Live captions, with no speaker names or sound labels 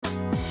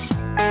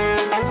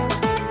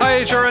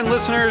HRN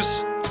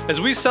listeners.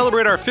 As we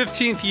celebrate our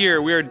 15th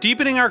year, we are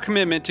deepening our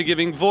commitment to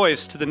giving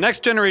voice to the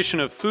next generation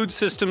of food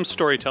systems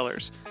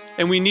storytellers,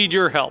 and we need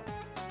your help.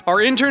 Our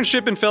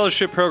internship and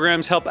fellowship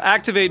programs help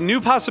activate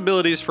new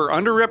possibilities for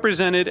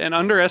underrepresented and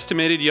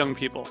underestimated young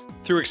people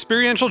through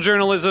experiential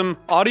journalism,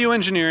 audio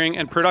engineering,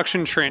 and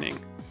production training.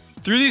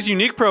 Through these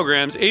unique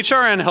programs,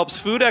 HRN helps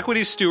food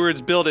equity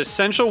stewards build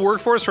essential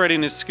workforce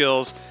readiness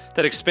skills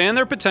that expand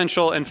their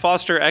potential and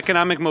foster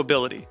economic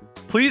mobility.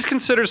 Please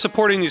consider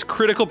supporting these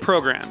critical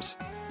programs.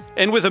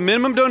 And with a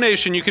minimum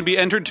donation, you can be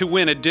entered to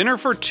win a dinner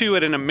for two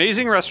at an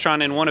amazing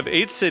restaurant in one of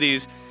 8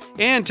 cities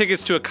and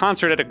tickets to a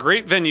concert at a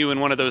great venue in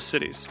one of those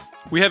cities.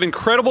 We have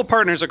incredible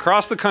partners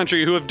across the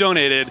country who have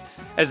donated,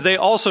 as they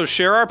also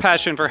share our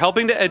passion for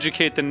helping to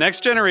educate the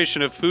next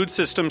generation of food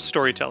systems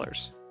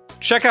storytellers.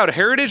 Check out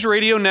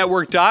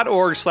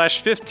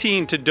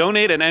heritageradionetwork.org/15 to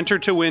donate and enter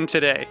to win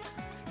today.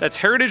 That's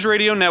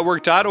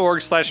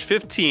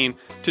heritageradionetwork.org/15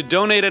 to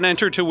donate and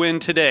enter to win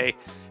today.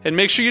 And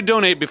make sure you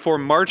donate before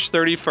March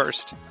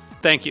 31st.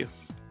 Thank you.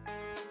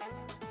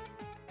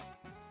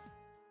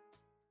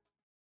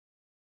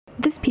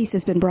 This piece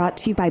has been brought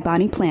to you by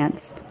Bonnie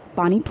Plants,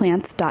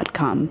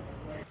 bonnieplants.com.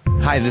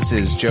 Hi, this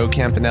is Joe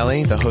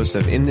Campanelli, the host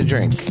of In the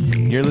Drink.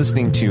 You're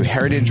listening to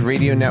Heritage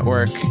Radio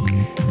Network,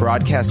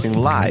 broadcasting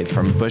live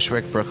from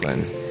Bushwick,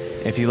 Brooklyn.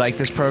 If you like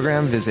this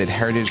program, visit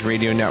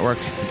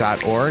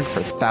heritageradionetwork.org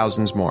for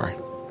thousands more.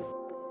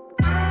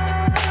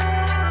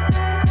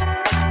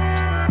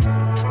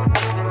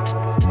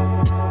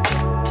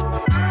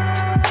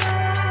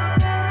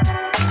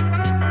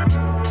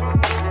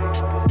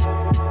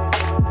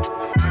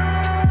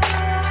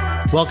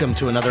 Welcome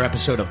to another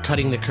episode of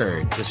Cutting the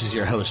Curd. This is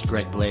your host,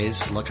 Greg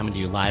Blaze, coming to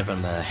you live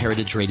on the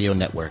Heritage Radio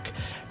Network.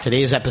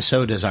 Today's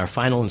episode is our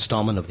final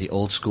installment of the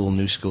Old School,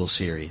 New School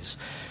series.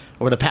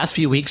 Over the past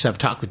few weeks, I've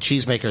talked with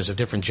cheesemakers of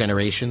different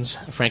generations,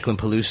 Franklin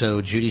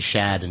Peluso, Judy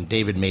Shad, and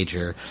David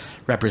Major,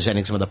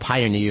 representing some of the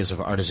pioneers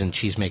of artisan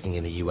cheesemaking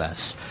in the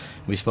U.S.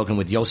 We've spoken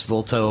with Yost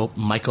Volto,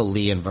 Michael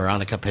Lee, and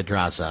Veronica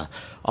Pedraza,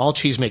 all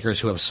cheesemakers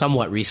who have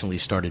somewhat recently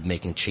started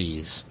making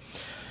cheese.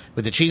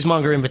 With the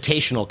Cheesemonger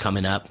Invitational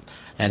coming up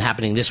and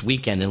happening this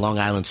weekend in Long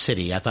Island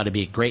City, I thought it'd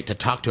be great to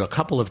talk to a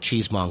couple of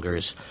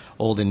cheesemongers,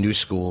 old and new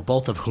school,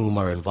 both of whom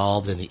are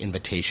involved in the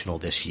Invitational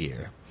this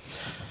year.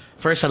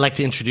 First, I'd like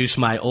to introduce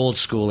my old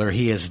schooler.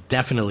 He is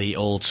definitely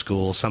old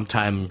school,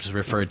 sometimes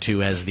referred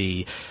to as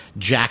the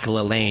Jack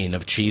LaLanne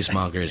of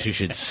cheesemongers. You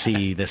should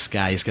see this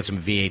guy. He's got some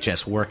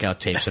VHS workout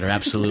tapes that are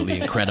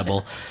absolutely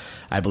incredible.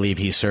 I believe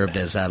he served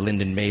as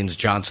Lyndon Baines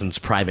Johnson's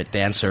private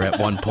dancer at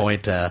one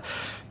point.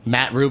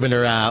 Matt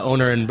Rubiner,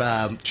 owner and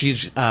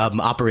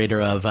operator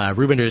of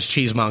Rubiner's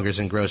Cheesemongers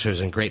and Grocers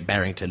in Great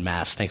Barrington,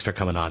 Mass. Thanks for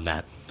coming on,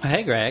 Matt.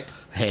 Hey, Greg.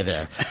 Hey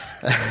there.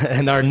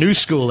 And our new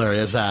schooler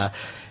is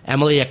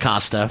Emily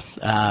Acosta,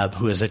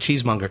 who is a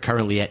cheesemonger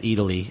currently at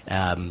Italy.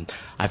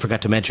 I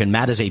forgot to mention,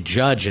 Matt is a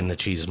judge in the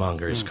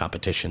Cheesemongers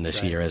competition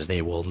this year, as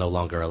they will no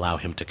longer allow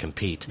him to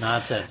compete.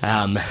 Nonsense.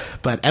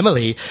 But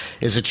Emily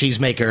is a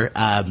cheesemonger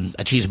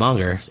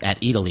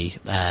at Italy.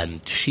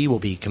 She will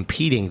be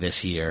competing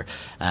this year.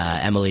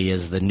 Emily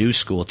is the new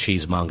school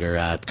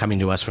cheesemonger, coming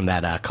to us from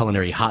that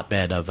culinary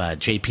hotbed of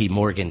J.P.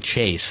 Morgan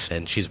Chase,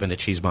 and she's been a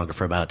cheesemonger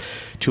for about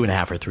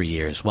 2.5 or 3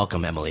 years.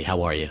 Welcome, Emily.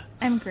 How are you?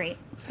 I'm great.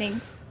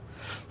 Thanks.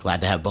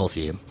 Glad to have both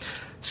of you.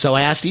 So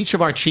I asked each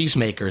of our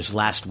cheesemakers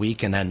last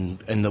week and then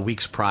in the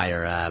weeks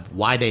prior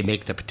why they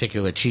make the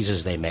particular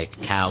cheeses they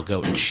make, cow,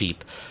 goat, and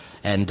sheep.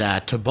 And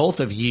to both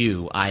of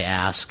you, I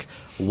ask,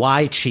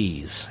 why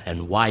cheese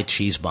and why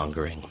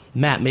cheesemongering?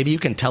 Matt, maybe you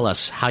can tell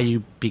us how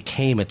you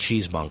became a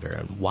cheesemonger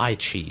and why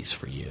cheese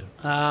for you.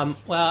 Well,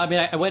 I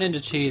mean, I went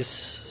into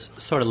cheese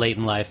sort of late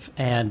in life,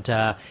 and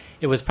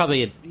it was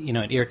probably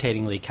an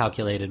irritatingly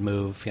calculated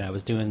move. I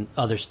was doing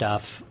other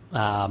stuff,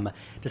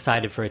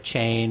 decided for a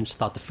change,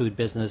 thought the food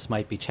business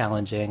might be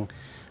challenging,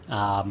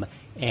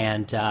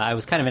 and I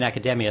was kind of in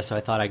academia, so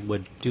I thought I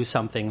would do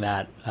something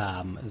that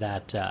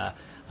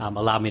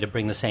allowed me to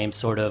bring the same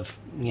sort of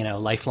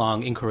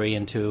lifelong inquiry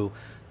into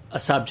a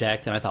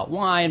subject. And I thought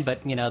wine,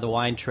 but the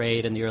wine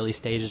trade in the early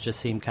stages just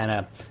seemed kind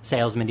of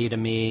salesman-y to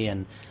me,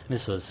 and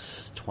this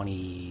was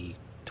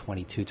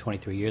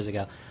 23 years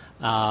ago.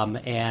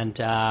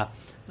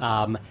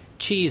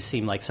 Cheese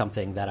seemed like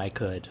something that I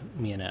could,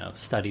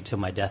 study to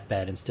my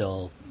deathbed and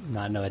still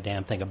not know a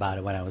damn thing about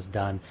it when I was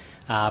done.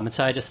 And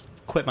so I just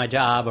quit my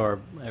job, or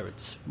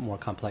it's more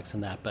complex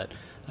than that, but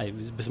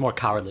it was more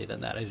cowardly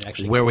than that. I didn't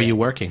actually. Where were you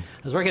working?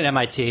 I was working at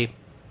MIT,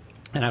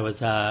 and I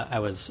was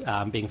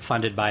being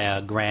funded by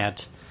a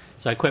grant.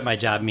 So I quit my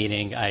job,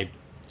 meaning I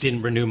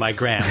didn't renew my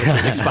grant, which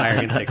was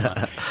expiring in 6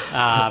 months.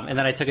 And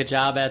then I took a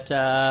job at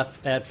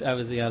there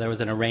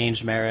was an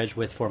arranged marriage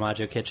with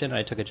Formaggio Kitchen, and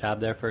I took a job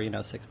there for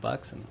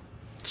 $6 and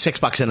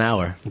 $6 an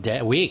hour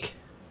a week.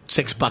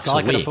 $6 That's all a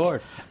I could week.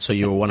 Afford. So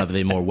you were one of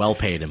the more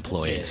well-paid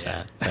employees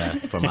at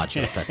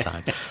Formaggio at that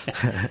time.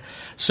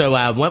 So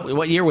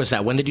what year was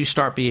that? When did you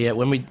start?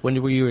 When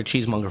were you a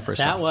cheesemonger first?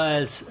 That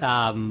was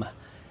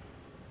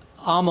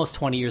almost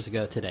 20 years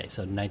ago today.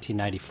 So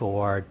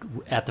 1994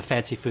 at the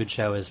Fancy Food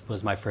Show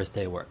was my first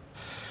day of work.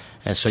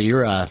 And so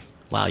you're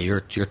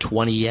you're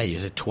 20,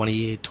 you're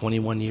 20,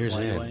 21 years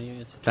 21 in.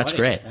 years, That's 20,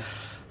 great. yeah.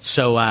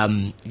 So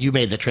you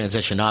made the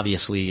transition,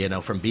 obviously,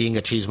 from being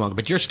a cheesemonger,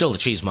 but you're still a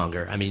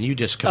cheesemonger. I mean, you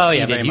just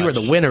competed. very you were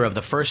much. the winner of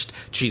the first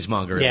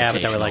cheesemonger. Yeah,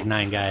 but there were Invitational. like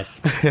 9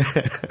 guys.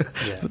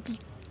 Yeah.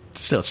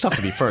 Still, it's tough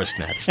to be first,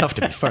 man. It's tough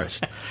to be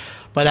first.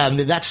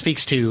 But that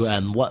speaks to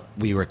what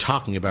we were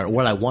talking about, or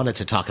what I wanted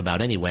to talk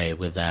about anyway,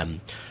 with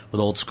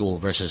old school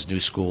versus new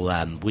school.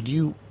 Would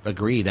you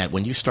agree that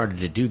when you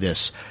started to do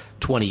this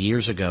 20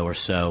 years ago or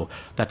so,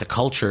 that the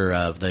culture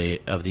of the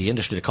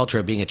industry, the culture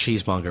of being a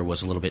cheesemonger,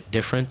 was a little bit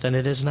different than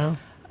it is now?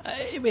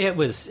 It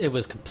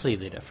was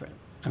completely different.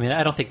 I mean,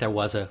 I don't think there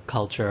was a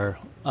culture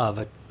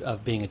of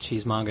being a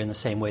cheesemonger in the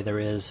same way there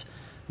is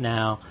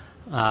now.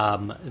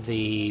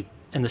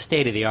 And the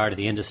state of the art of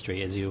the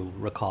industry, as you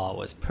recall,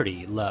 was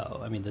pretty low.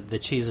 I mean, the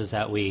cheeses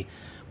that we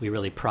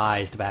really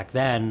prized back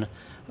then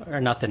are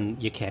nothing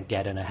you can't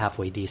get in a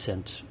halfway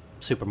decent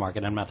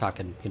supermarket. I'm not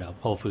talking,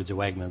 Whole Foods or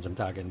Wegmans. I'm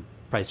talking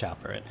Price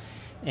Chopper,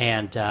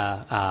 and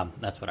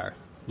that's what our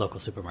local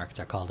supermarkets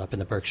are called up in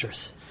the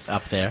Berkshires.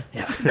 Up there,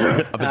 Yeah,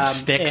 up in the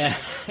sticks.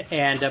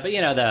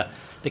 But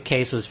the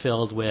case was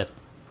filled with,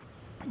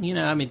 I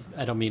mean,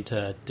 I don't mean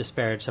to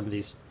disparage some of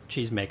these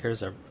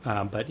cheesemakers,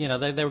 but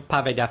they were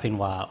Pave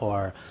Dauphinois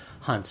or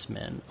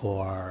Huntsman,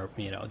 or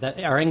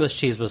our English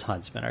cheese was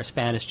Huntsman, our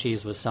Spanish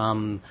cheese was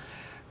some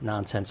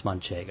nonsense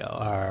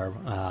Manchego, or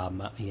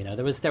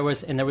there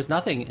was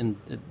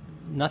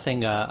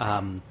nothing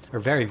or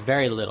very,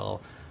 very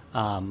little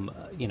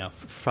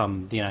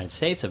from the United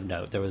States of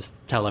note. There was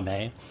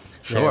Teleme,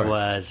 Sure. There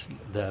was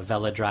the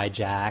Vela Dry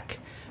Jack,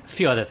 a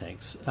few other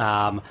things.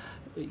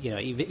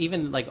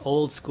 Even like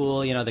old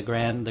school, the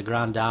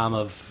grand dame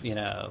of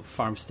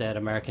farmstead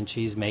American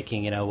cheese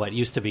making, what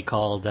used to be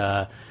called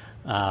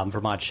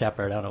Vermont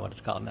Shepherd. I don't know what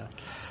it's called now,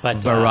 but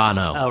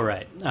Verano. Oh,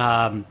 right.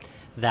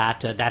 That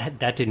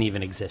didn't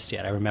even exist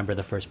yet. I remember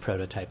the first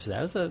prototypes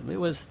of that.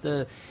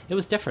 It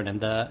was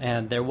different,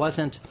 and there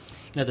wasn't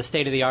the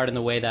state of the art in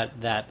the way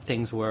that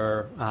things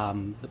were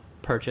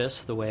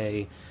purchased, the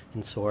way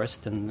and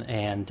sourced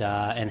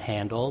and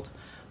handled.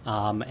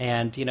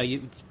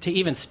 To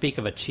even speak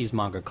of a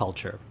cheesemonger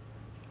culture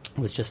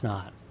was just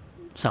not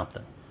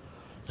something.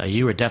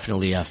 You were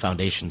definitely a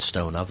foundation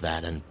stone of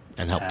that, and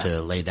helped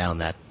to lay down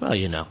that. Well,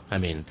 I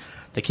mean,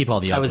 they keep all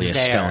the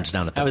ugliest stones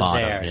down at the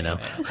bottom.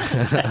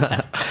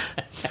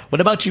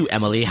 What about you,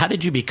 Emily? How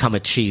did you become a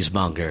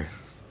cheesemonger?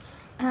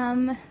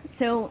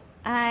 So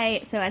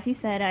as you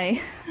said,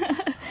 I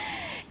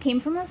came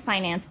from a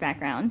finance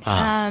background.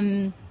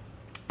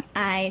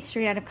 I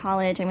straight out of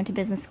college, I went to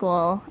business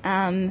school,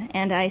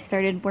 and I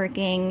started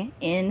working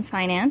in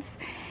finance.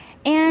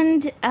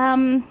 And,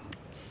 even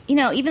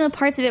though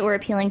parts of it were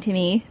appealing to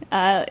me,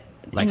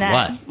 like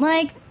what?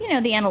 Like,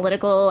 the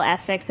analytical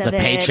aspects of the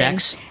it.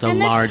 Paychecks, and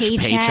the large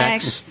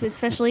paychecks.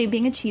 Especially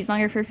being a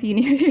cheesemonger for a few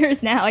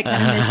years now, I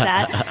kind of miss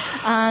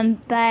that.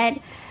 But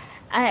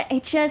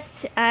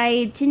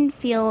I didn't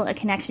feel a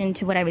connection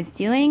to what I was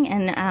doing,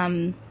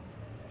 and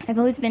I've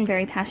always been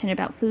very passionate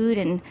about food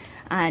and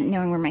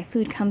knowing where my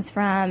food comes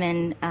from.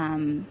 And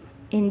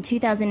in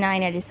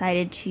 2009, I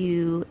decided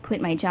to quit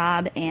my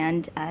job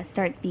and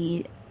start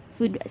the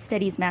Food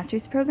Studies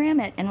Master's Program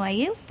at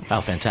NYU. Oh,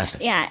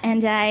 fantastic. Yeah,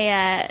 and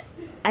I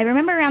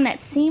remember around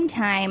that same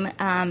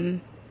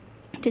time,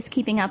 just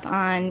keeping up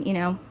on,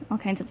 all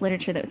kinds of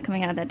literature that was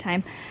coming out at that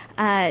time,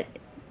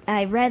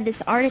 I read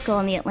this article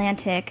in The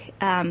Atlantic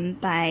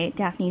by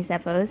Daphne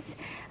Zepos,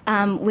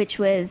 which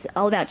was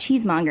all about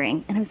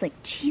cheesemongering. And I was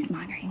like,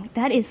 cheesemongering?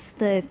 That is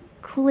the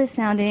coolest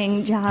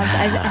sounding job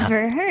I've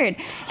ever heard.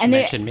 And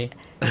mentioned me.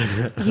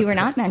 You were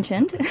not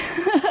mentioned.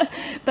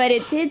 But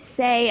it did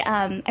say,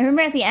 I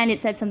remember at the end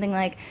it said something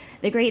like,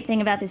 the great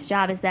thing about this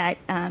job is that,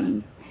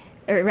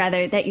 or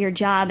rather that your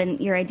job and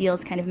your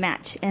ideals kind of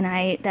match. And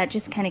that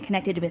just kind of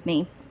connected with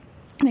me.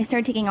 And I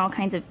started taking all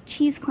kinds of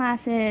cheese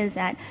classes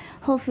at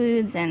Whole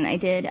Foods, and I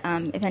did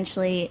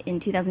eventually in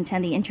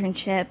 2010 the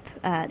internship,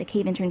 the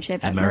cave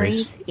internship at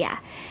Murray's. Yeah,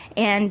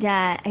 and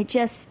I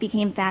just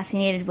became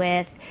fascinated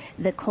with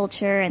the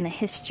culture and the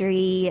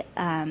history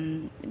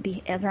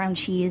around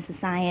cheese, the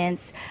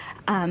science,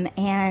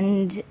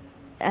 and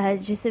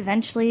just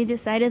eventually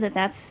decided that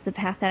that's the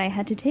path that I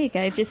had to take.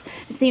 The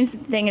same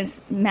thing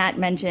as Matt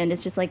mentioned.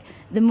 It's just like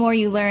the more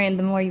you learn,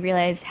 the more you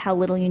realize how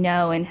little you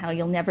know and how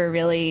you'll never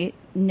really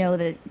know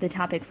the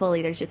topic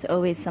fully. There's just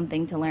always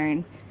something to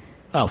learn.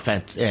 Oh,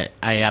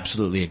 I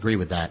absolutely agree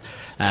with that.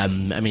 I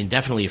mean,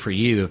 definitely for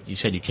you, you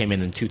said you came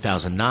in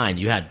 2009.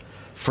 You had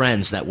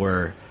friends that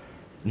were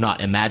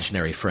not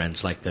imaginary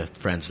friends like the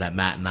friends that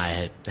Matt and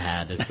I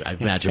had. I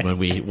imagine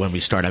when we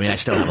started. I mean, I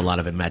still have a lot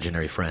of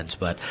imaginary friends,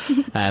 but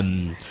I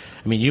mean,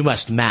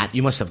 Matt,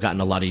 you must have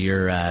gotten a lot of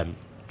your.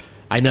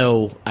 I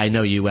know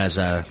you as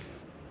a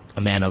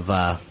man of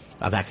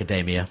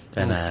academia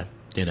and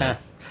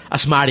a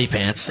smarty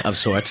pants of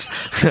sorts.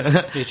 What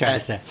are you trying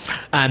to say?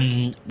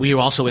 Were you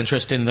also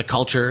interested in the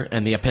culture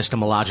and the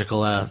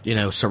epistemological,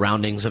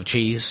 surroundings of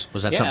cheese?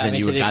 Was that something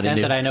you got into? To the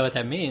extent that I know what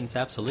that means,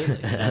 absolutely.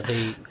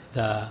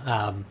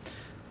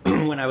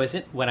 When I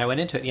went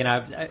into it,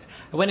 I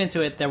went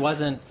into it.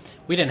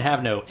 We didn't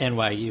have no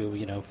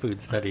NYU,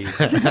 food studies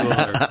school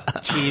or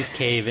cheese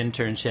cave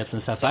internships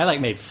and stuff. So I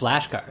made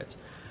flashcards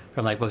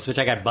from books, which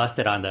I got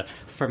busted on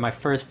for my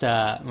first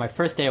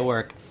day of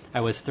work. I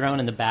was thrown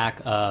in the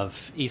back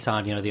of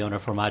Isan, the owner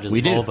of Formaggio's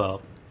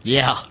Volvo.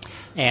 Yeah.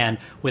 And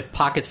with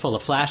pockets full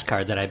of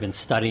flashcards that I've been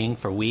studying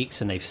for weeks,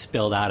 and they've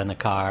spilled out in the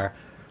car.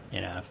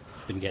 I've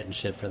been getting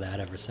shit for that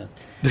ever since.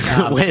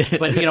 But,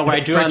 where I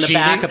drew on the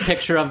back a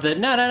picture of the...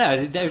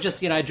 No. They were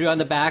just, I drew on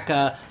the back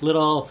a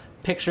little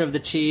picture of the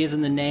cheese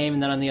and the name,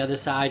 and then on the other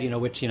side,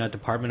 which,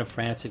 Department of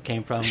France it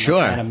came from. Sure.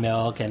 What kind of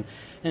milk, and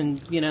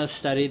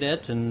studied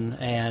it.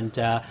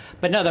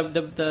 But no,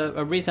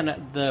 the reason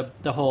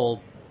the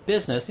whole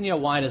business,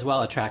 and wine as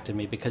well, attracted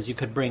me because you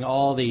could bring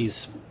all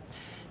these...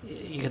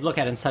 You could look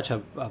at it in such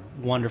a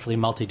wonderfully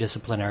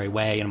multidisciplinary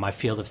way. My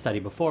field of study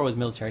before was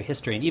military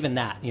history, and even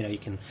that, you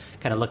can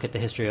kind of look at the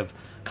history of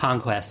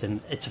conquest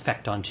and its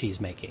effect on cheese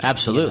making.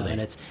 Absolutely,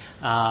 and it's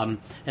and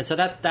so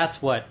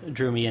that's what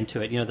drew me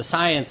into it. The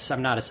science,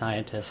 I'm not a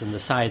scientist, and the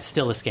science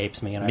still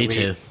escapes me. And me I read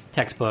too.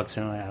 Textbooks,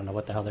 and I don't know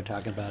what the hell they're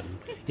talking about. And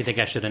you think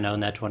I should have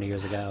known that 20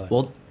 years ago?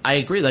 Well, I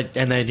agree.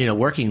 And then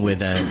working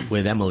with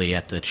Emily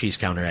at the cheese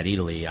counter at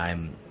Italy,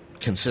 I'm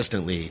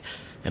consistently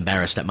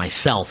embarrassed at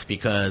myself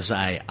because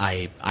I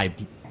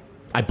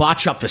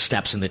botch up the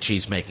steps in the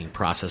cheese making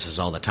processes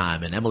all the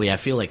time. And Emily, I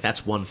feel like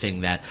that's one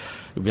thing that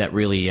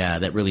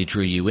really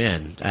drew you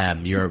in.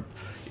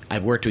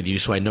 I've worked with you,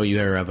 so I know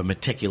you are of a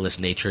meticulous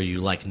nature.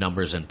 You like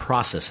numbers and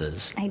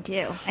processes. I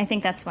do. I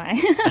think that's why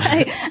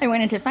I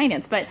went into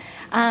finance. But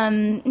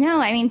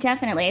no, I mean,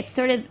 definitely. It's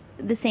sort of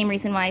the same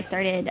reason why I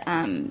started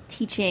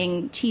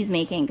teaching cheese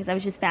making, because I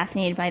was just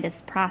fascinated by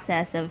this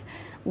process of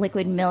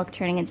liquid milk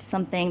turning into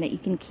something that you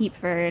can keep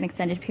for an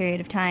extended period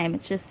of time.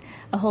 It's just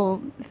a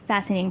whole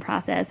fascinating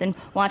process. And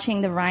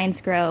watching the rinds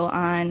grow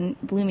on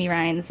bloomy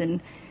rinds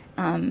and,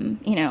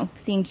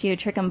 seeing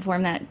geotrichum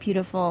form that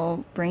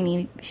beautiful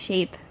brainy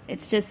shape,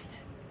 it's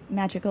just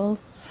magical.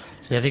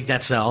 I think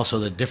that's also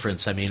the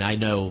difference. I mean, I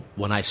know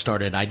when I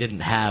started, I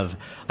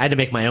had to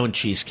make my own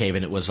cheese cave,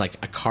 and it was like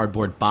a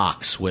cardboard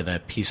box with a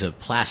piece of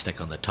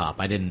plastic on the top.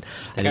 I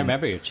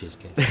remember your cheese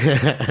cave.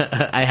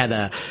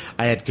 I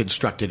had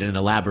constructed an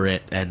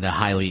elaborate and a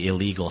highly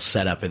illegal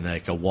setup in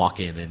a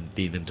walk-in in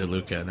Dean and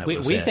DeLuca, and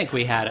we think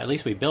we had, at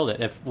least we built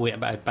it.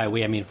 By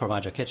we, I mean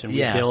Formaggio Kitchen.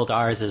 We built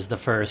ours as the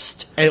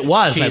first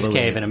cheese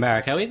cave in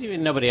America.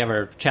 Nobody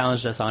ever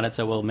challenged us on it,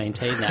 so we'll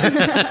maintain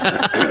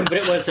that. But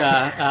it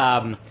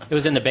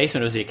was in the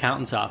basement. It was the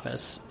accountant's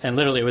office, and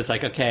literally it was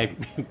like, okay,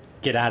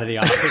 get out of the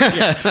office.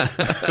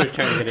 We're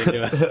turning it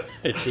into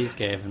a cheese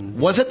cave.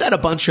 Was it that a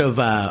bunch of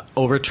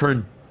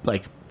overturned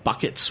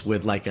buckets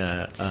with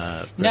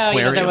a no?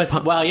 There was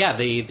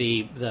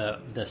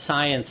the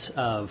science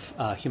of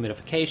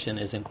humidification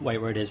isn't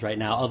quite where it is right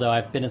now. Although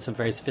I've been in some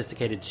very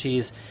sophisticated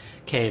cheese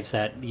caves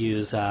that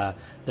use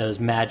those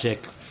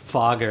magic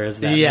foggers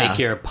that make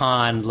your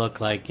pond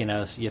look like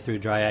you threw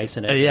dry ice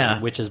in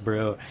it. Witch's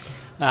brew.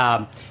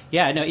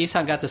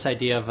 Isan got this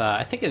idea of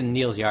I think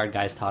Neil's Yard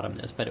guys taught him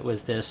this, but it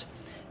was this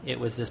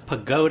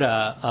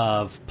pagoda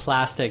of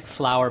plastic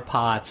flower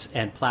pots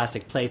and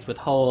plastic plates with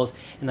holes,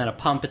 and then a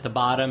pump at the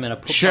bottom and a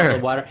pump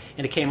of water,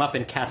 and it came up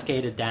and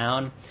cascaded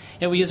down.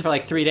 And we used it for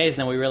 3 days,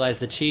 and then we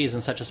realized the cheese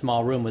in such a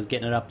small room was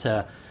getting it up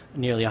to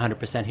nearly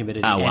 100%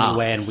 humidity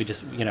anyway, and we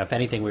just if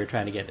anything, we were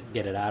trying to get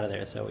it out of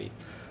there, so we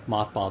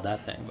mothballed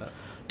that thing. But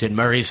did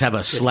Murray's have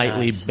a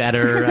slightly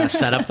better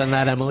setup than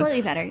that, Emily?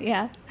 Slightly better,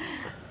 yeah.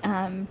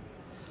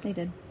 They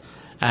did.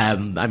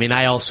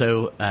 I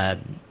also...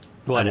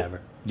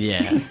 whatever.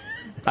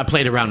 I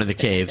played around in the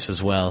caves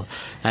as well.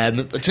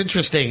 It's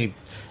interesting,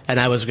 and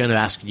I was going to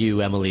ask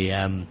you, Emily,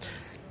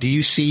 do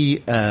you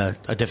see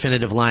a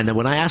definitive line? And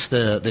when I asked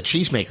the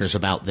cheesemakers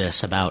about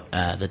this, about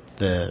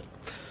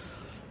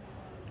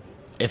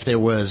if there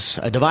was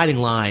a dividing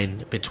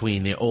line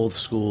between the old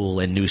school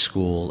and new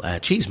school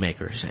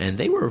cheesemakers, and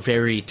they were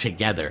very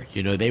together.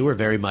 They were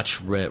very much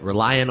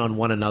reliant on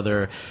one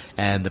another,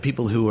 and the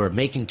people who were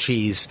making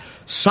cheese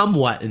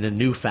somewhat in a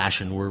new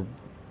fashion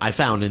I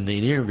found in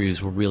the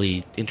interviews, were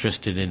really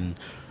interested in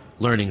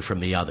learning from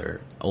the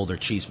other older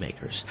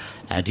cheesemakers.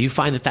 Do you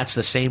find that that's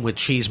the same with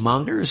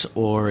cheesemongers,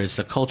 or is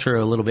the culture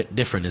a little bit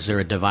different? Is there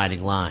a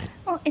dividing line?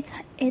 Well,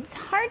 it's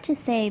hard to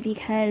say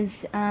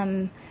because,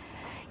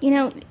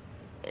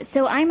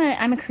 so I'm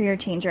a career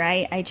changer.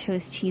 I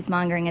chose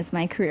cheesemongering as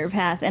my career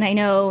path, and I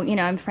know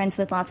I'm friends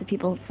with lots of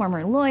people,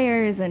 former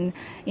lawyers and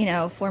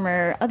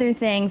former other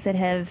things that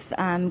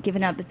have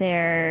given up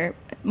their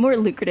more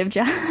lucrative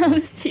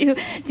jobs to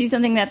do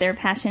something that they're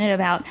passionate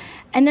about.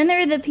 And then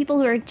there are the people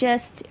who are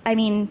just,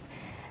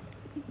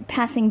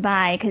 passing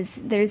by, because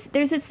there's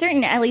a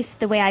certain, at least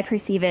the way I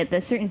perceive it,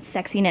 the certain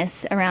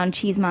sexiness around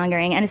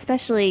cheesemongering, and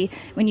especially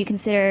when you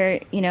consider,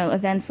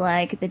 events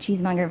like the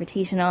Cheesemonger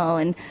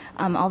Invitational and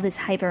all this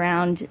hype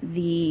around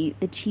the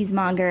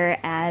cheesemonger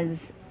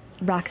as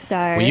rock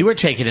star. Well, you were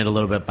taking it a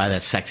little bit by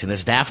that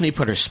sexiness. Daphne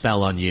put her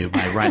spell on you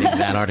by writing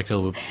that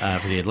article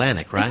for The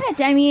Atlantic, right?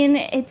 Yeah, I mean,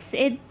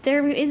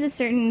 there is a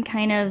certain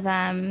kind of,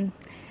 I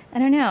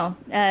don't know,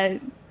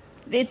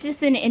 it's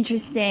just an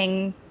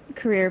interesting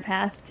career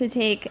path to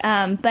take.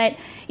 But,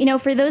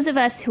 for those of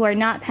us who are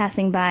not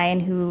passing by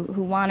and who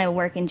want to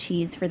work in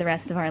cheese for the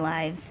rest of our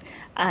lives,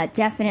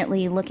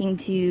 definitely looking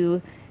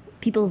to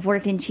people who've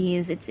worked in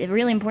cheese. It's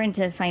really important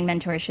to find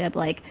mentorship.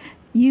 Like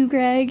you,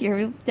 Greg,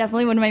 you're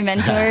definitely one of my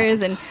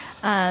mentors. And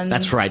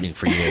that's frightening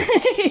for you.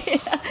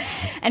 Yeah.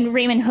 And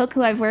Raymond Hook,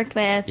 who I've worked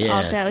with, yeah.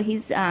 Also,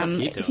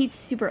 he's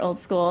super old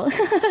school.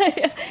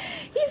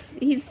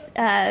 he's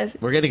We're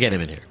gonna get him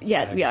in here.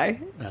 Yeah, we are.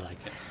 I like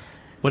it.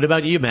 What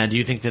about you, man? Do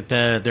you think that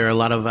there are a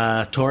lot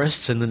of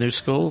tourists in the new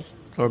school?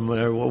 Or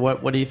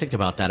what do you think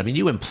about that? I mean,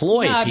 you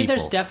employ people. I mean,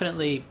 there's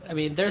definitely. I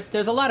mean,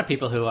 there's a lot of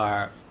people who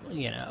are,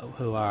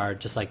 who are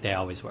just like they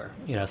always were.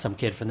 Some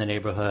kid from the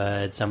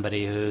neighborhood,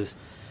 somebody who's,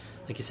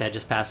 like you said,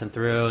 just passing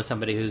through,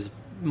 somebody who's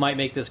might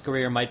make this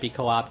career, might be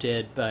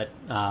co-opted, but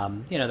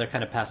they're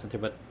kind of passing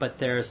through. But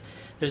there's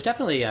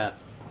definitely a.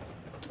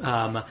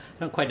 I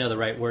don't quite know the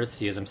right words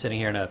to use. I'm sitting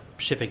here in a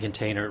shipping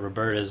container at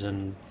Roberta's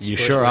and you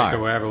sure are, or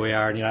wherever we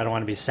are. And, I don't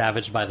want to be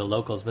savaged by the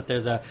locals, but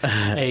there's the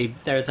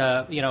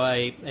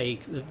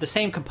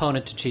same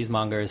component to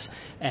cheesemongers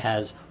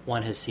as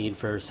one has seen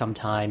for some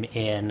time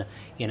in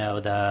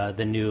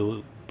the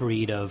new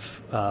breed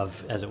of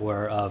as it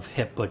were of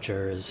hip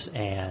butchers,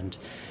 and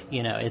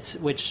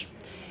which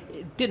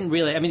didn't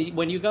really. I mean,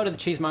 when you go to the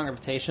Cheesemonger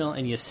Invitational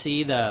and you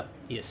see the.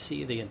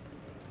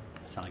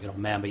 I sound like an old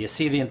man, but you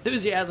see the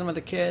enthusiasm of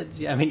the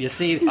kids. I mean, you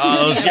see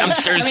those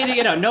youngsters. I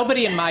mean,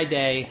 nobody in my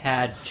day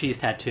had cheese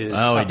tattoos.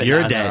 Oh, up in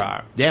your and down day, their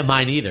arm. yeah,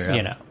 mine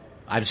either.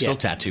 I'm still Yeah.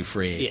 tattoo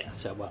free. Yeah,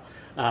 so well,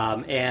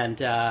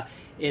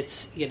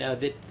 it's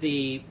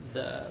the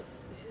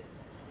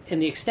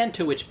and the extent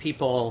to which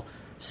people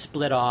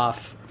split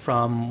off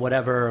from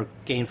whatever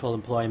gainful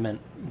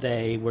employment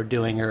they were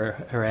doing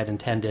or had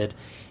intended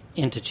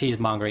into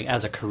cheesemongering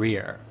as a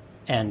career.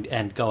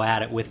 And go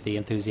at it with the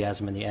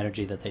enthusiasm and the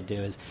energy that they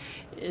do is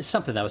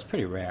something that was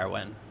pretty rare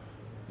when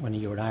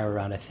you and I were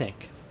around, I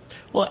think.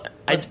 Well,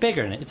 it's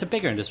bigger. It's a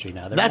bigger industry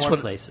now. There are more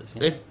places.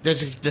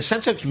 There's the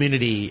sense of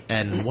community,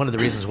 and one of the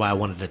reasons why I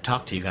wanted to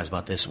talk to you guys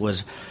about this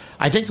was,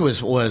 I think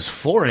it was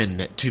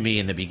foreign to me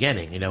in the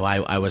beginning.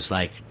 I was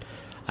like,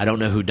 I don't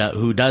know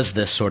who does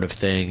this sort of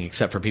thing,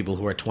 except for people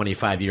who are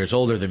 25 years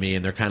older than me,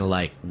 and they're kind of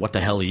like, what the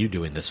hell are you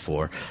doing this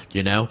for?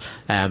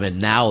 And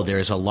now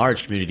there's a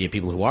large community of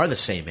people who are the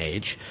same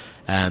age,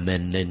 and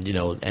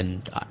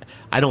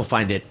I don't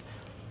find it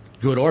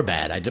good or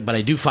bad, but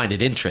I do find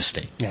it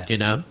interesting,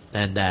 Yeah.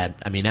 And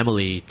I mean,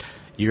 Emily,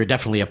 you're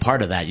definitely a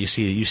part of that. You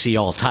see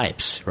all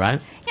types, right?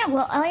 Yeah,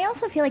 well, I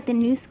also feel like the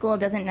new school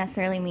doesn't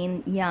necessarily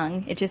mean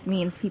young. It just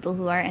means people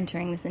who are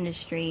entering this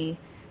industry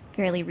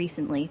fairly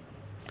recently.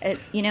 First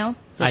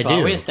I of all,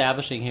 do. are we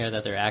establishing here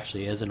that there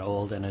actually is an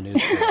old and a new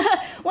school?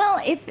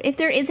 Well, if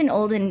there is an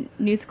old and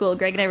new school,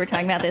 Greg and I were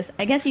talking about this,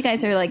 I guess you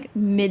guys are like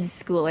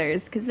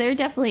mid-schoolers, because they're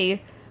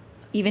definitely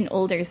even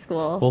older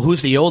school. Well,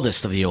 who's the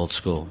oldest of the old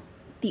school?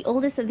 The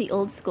oldest of the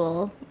old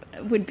school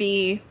would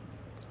be,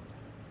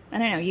 I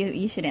don't know,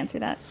 you should answer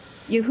that.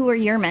 Who are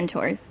your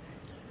mentors?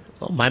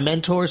 Well, my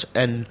mentors,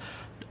 and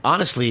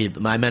honestly,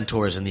 my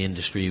mentors in the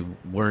industry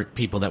weren't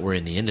people that were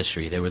in the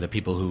industry. They were the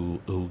people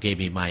who gave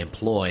me my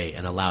employ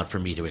and allowed for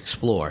me to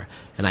explore.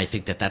 And I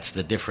think that that's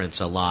the difference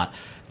a lot.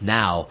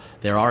 Now,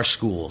 there are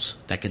schools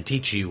that can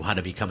teach you how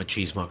to become a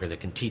cheesemonger, that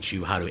can teach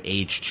you how to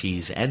age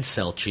cheese and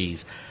sell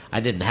cheese.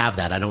 I didn't have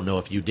that. I don't know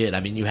if you did. I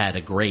mean, you had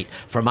a great...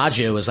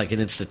 Formaggio was like an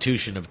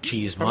institution of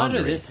cheesemongering. Formaggio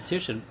is an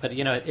institution, but,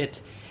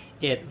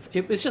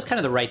 it was just kind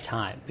of the right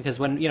time, because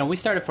when we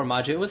started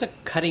Formaggio, it was a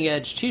cutting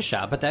edge cheese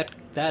shop, but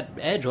that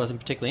edge wasn't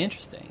particularly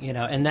interesting,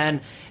 And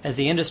then as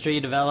the industry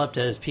developed,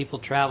 as people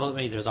traveled,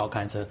 there's all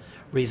kinds of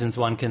reasons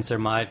one can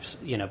surmise.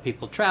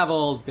 People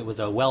traveled. It was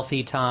a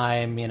wealthy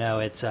time.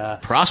 It's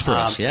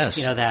prosperous. Yes.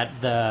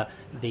 That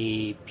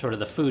the sort of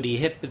the foodie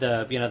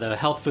the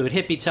health food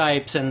hippie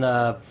types and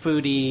the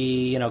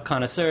foodie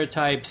connoisseur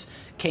types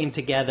came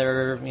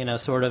together,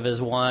 sort of as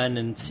one,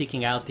 and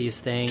seeking out these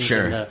things.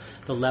 Sure. And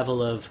the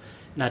level of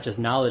not just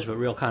knowledge but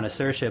real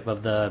connoisseurship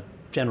of the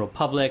general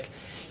public,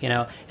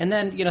 and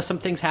then some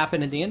things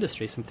happen in the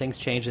industry, some things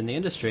change in the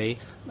industry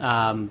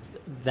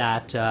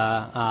that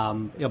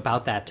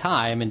about that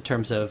time in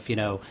terms of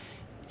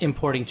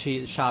importing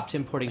shops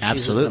importing cheeses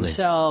Absolutely.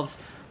 themselves.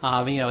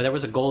 There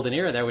was a golden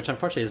era there, which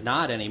unfortunately is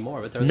not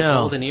anymore, but there was a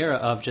golden era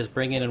of just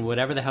bringing in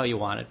whatever the hell you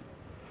wanted,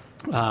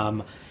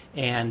 and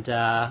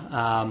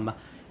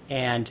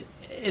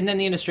then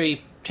the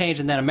industry changed,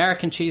 and then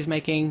American cheese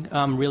making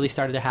really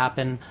started to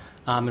happen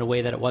in a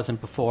way that it wasn't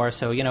before.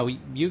 So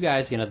you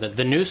guys,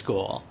 the new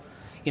school,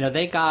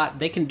 they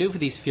can do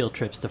these field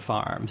trips to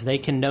farms. They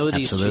can know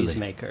these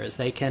cheesemakers.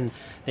 They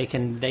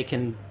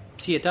can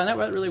see it done. That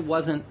really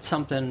wasn't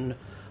something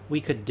we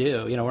could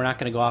do. We're not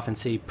going to go off and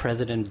see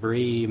President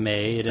Brie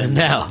made. And,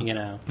 no,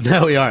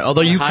 no, we aren't.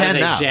 Although you how can do they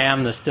now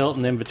jam the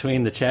Stilton in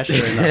between the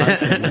Cheshire and the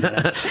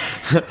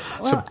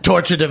Huntsman.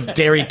 Some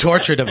dairy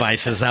torture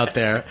devices out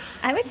there.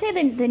 I would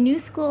say the new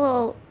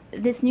school,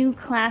 this new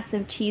class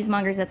of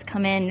cheesemongers that's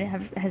come in,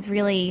 has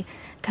really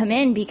come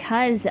in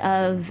because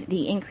of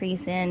the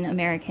increase in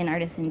American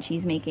artisan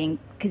cheesemaking.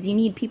 Because you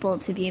need people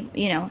to be,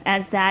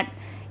 as that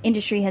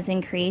industry has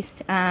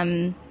increased,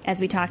 as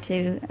we talked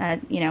to,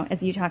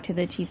 as you talked to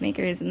the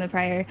cheesemakers in the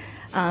prior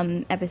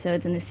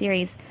episodes in the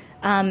series,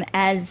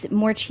 as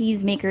more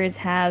cheesemakers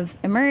have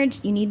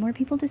emerged, you need more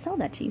people to sell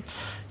that cheese.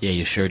 Yeah,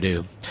 you sure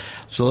do.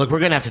 So, look, we're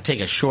going to have to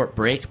take a short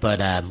break, but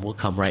we'll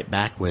come right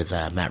back with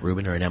Matt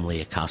Rubiner and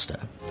Emily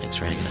Acosta. Thanks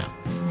for hanging out.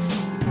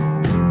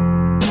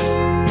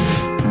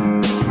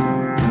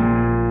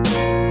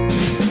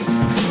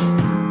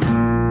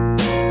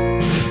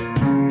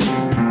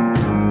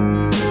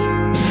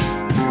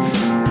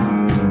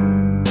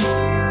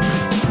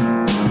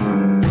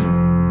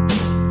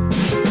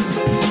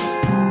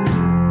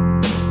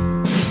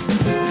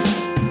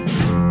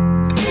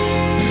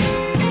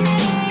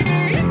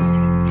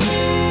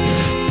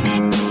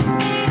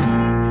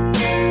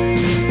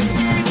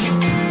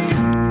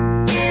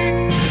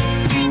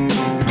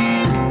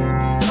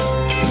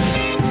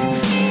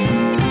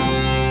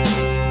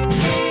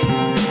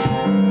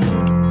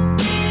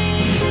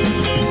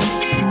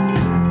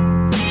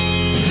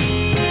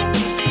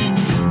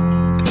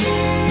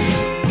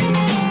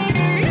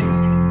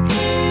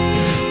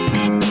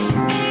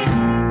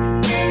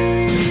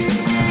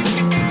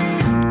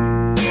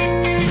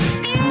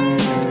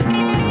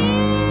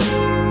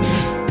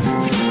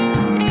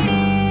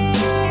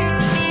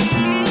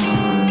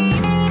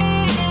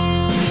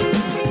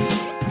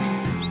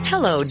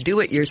 Hello,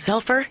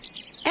 do-it-yourselfer.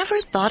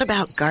 Ever thought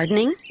about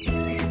gardening?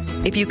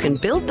 If you can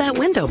build that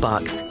window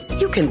box,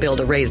 you can build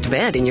a raised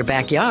bed in your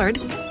backyard.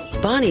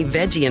 Bonnie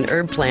veggie and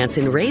herb plants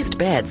in raised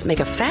beds make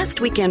a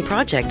fast weekend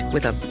project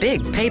with a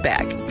big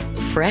payback.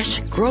 Fresh,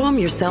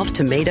 grow-them-yourself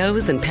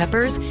tomatoes and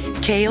peppers,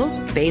 kale,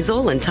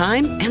 basil and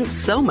thyme, and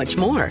so much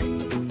more.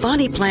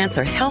 Bonnie plants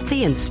are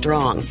healthy and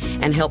strong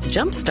and help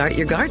jumpstart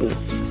your garden.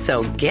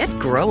 So get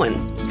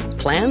growing.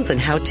 Plans and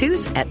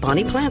how-tos at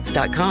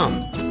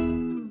bonnieplants.com.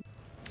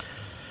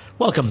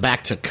 Welcome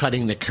back to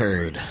Cutting the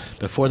Curd.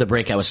 Before the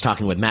break, I was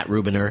talking with Matt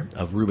Rubiner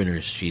of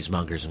Rubiner's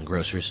Cheesemongers and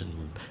Grocers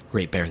in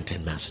Great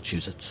Barrington,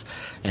 Massachusetts,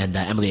 and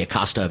Emily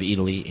Acosta of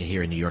Italy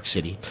here in New York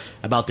City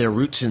about their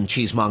roots in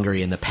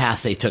cheesemongery and the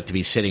path they took to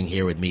be sitting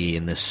here with me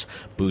in this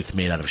booth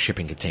made out of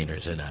shipping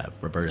containers in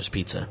Roberta's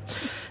Pizza.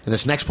 In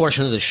this next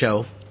portion of the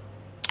show,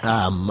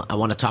 I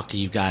want to talk to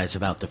you guys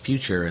about the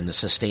future and the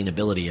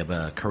sustainability of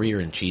a career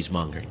in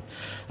cheesemongering.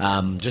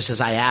 Just as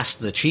I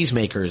asked the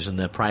cheesemakers in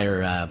the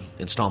prior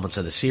installments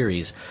of the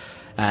series,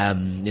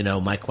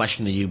 my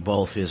question to you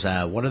both is,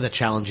 what are the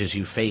challenges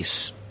you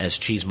face as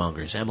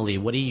cheesemongers? Emily,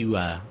 what do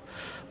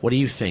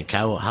you think?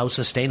 How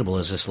sustainable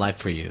is this life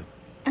for you?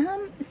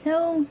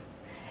 So,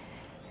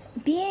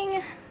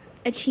 being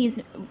a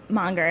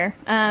cheesemonger,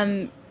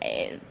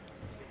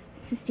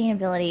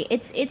 sustainability,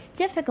 it's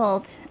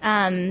difficult.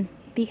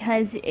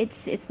 Because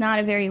it's not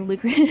a very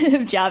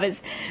lucrative job,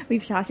 as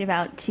we've talked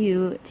about,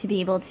 to be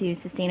able to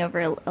sustain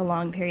over a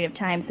long period of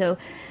time. So,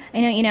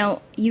 I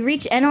know, you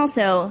reach, and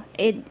also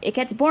it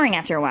gets boring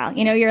after a while.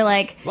 You're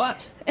like,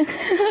 what?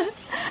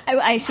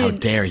 I should. How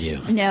dare you?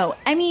 No,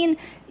 I mean,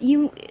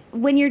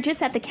 when you're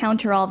just at the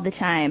counter all the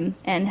time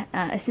and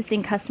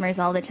assisting customers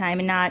all the time,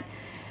 and not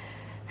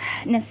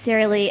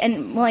necessarily,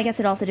 and well, I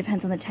guess it also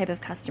depends on the type of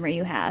customer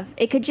you have.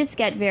 It could just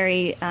get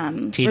very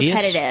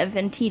repetitive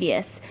and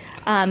tedious.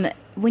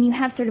 When you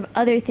have sort of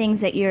other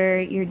things that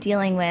you're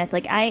dealing with,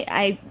 like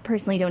I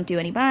personally don't do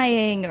any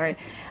buying, or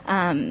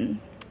I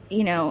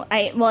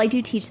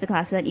do teach the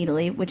classes at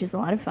Italy, which is a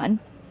lot of fun.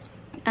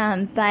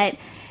 But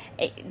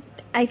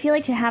I feel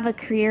like to have a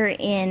career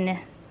in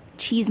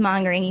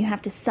cheesemongering, you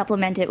have to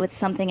supplement it with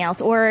something else,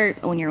 or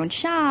own your own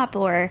shop,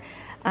 or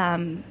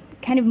kind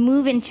of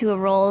move into a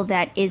role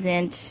that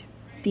isn't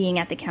being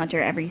at the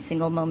counter every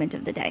single moment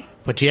of the day.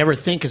 But do you ever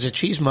think, as a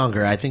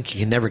cheesemonger, I think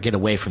you can never get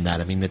away from that.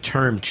 I mean, the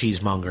term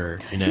cheesemonger,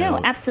 No,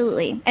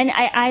 absolutely. And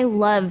I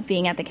love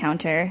being at the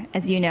counter,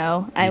 as you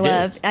know.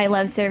 I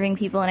love serving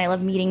people, and I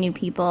love meeting new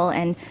people,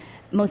 and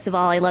most of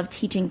all, I love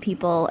teaching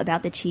people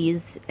about the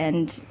cheese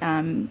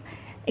and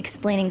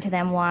explaining to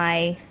them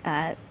why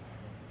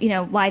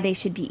they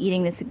should be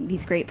eating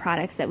these great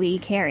products that we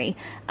carry.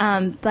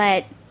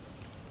 But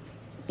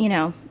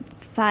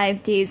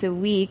 5 days a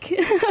week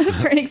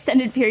for an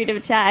extended period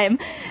of time,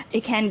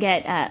 it can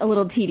get a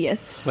little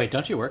tedious. Wait,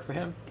 don't you work for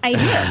him?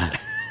 I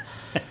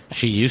do.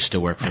 She used to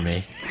work for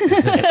me.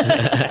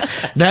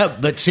 No,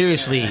 but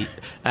seriously,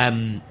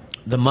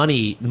 the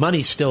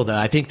money still, though,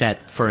 I think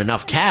that for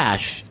enough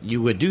cash,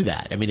 you would do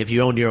that. I mean, if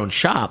you owned your own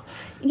shop.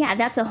 Yeah,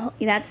 that's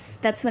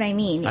what I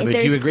mean.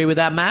 Do you agree with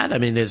that, Matt? I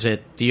mean, do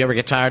you ever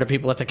get tired of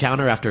people at the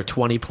counter after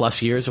 20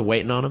 plus years of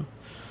waiting on them?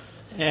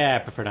 Yeah, I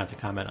prefer not to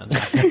comment on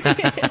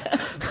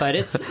that. But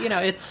it's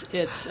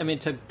I mean,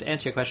 to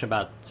answer your question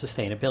about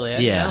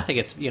sustainability, I don't think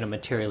it's,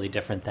 materially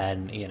different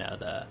than,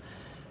 the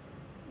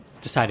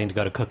deciding to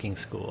go to cooking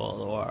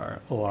school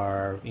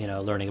or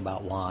learning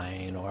about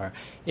wine, or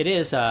it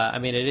is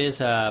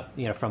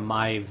from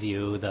my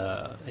view,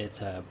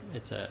 it's a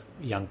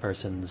young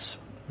person's,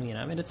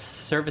 it's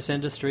service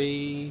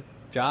industry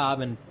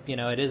job, and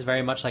it is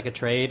very much like a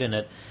trade, and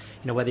it,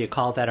 whether you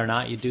call it that or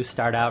not, you do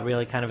start out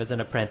really kind of as an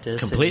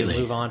apprentice. Completely. And you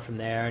move on from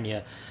there, and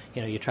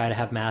you try to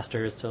have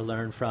masters to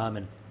learn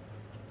from,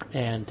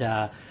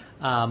 but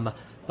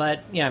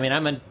yeah, I mean,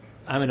 I'm an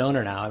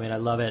owner now. I mean, I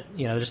love it.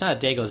 There's not a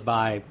day goes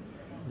by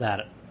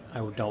that I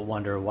don't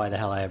wonder why the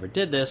hell I ever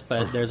did this,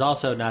 but there's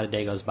also not a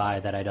day goes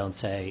by that I don't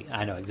say,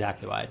 I know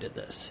exactly why I did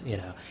this,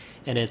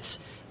 and it's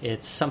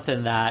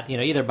something that,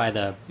 either by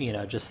the,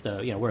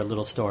 we're a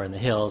little store in the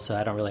hills, so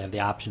I don't really have the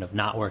option of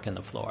not working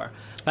the floor,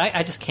 but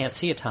I just can't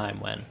see a time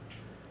when,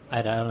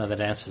 I don't know that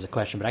answers the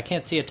question, but I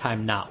can't see a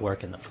time not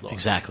working the floor.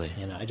 Exactly.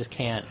 I just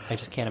can't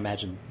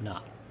imagine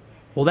not.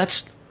 Well,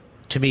 that's,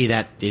 to me,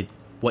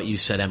 what you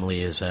said,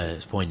 Emily, is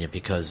poignant,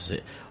 because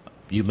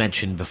you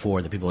mentioned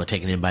before that people are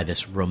taken in by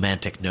this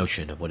romantic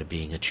notion of what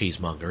being a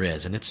cheesemonger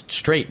is, and it's a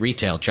straight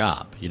retail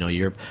job.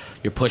 You're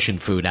pushing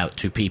food out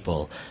to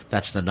people.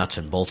 That's the nuts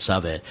and bolts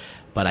of it.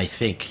 But I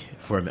think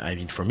for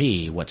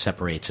me, what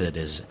separates it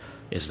is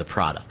the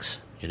products.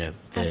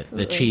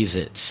 The cheese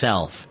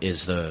itself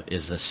is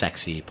the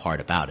sexy part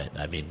about it.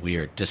 I mean, we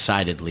are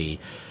decidedly,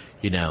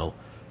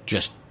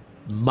 just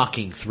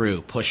mucking through,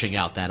 pushing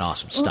out that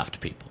awesome stuff to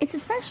people. It's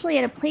especially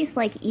at a place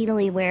like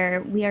Italy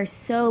where we are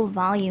so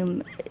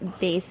volume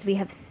based. We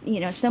have,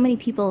 so many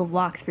people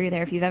walk through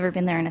there. If you've ever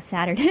been there on a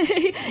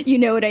Saturday, you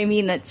know what I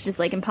mean. That's just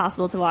like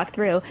impossible to walk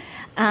through.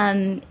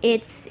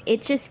 It's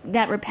just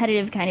that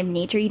repetitive kind of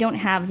nature. You don't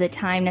have the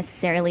time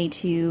necessarily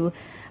to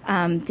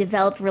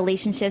develop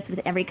relationships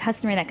with every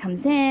customer that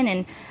comes in,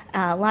 and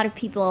a lot of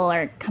people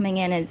are coming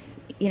in as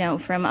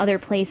from other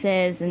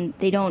places, and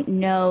they don't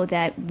know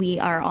that we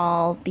are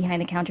all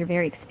behind the counter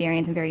very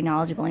experienced and very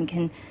knowledgeable, and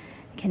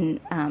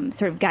can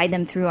sort of guide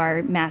them through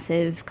our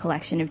massive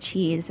collection of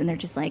cheese, and they're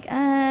just like,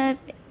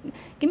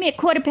 give me a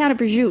quarter pound of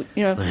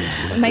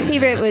prosciutto. My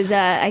favorite was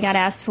I got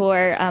asked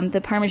for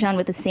the Parmesan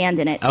with the sand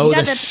in it. Oh,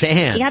 the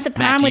sand. You got the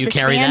Parm with the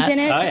sand in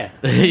it. Oh,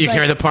 yeah. You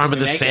carry the Parm with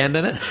the sand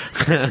in it?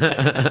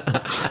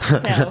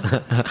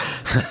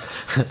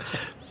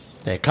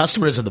 Hey,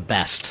 customers are the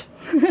best.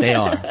 They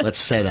are. Let's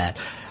say that.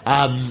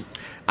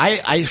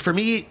 For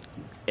me,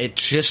 it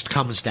just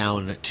comes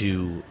down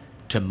to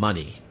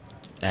money.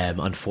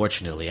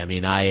 Unfortunately, I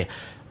mean,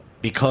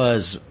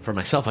 because for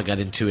myself, I got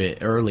into it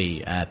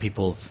early.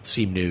 People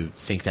seem to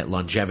think that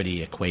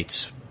longevity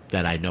equates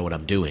that I know what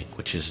I'm doing,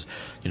 which is,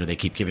 they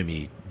keep giving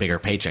me bigger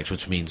paychecks,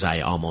 which means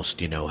I almost,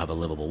 have a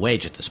livable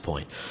wage at this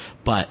point.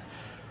 But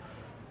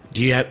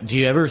do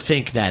you ever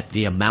think that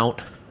the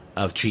amount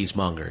of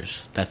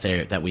cheesemongers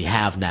that we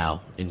have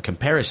now, in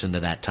comparison to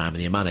that time,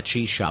 and the amount of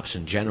cheese shops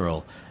in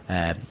general,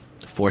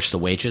 force the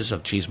wages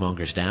of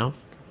cheesemongers down?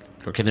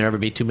 Or can there ever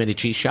be too many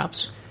cheese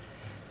shops?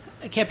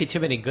 There can't be too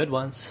many good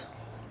ones.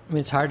 I mean,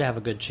 it's hard to have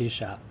a good cheese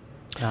shop.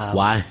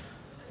 Why?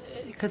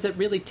 Because it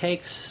really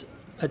takes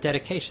a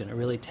dedication. It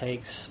really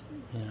takes,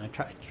 I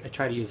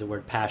try to use the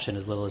word passion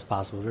as little as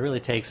possible. It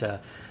really takes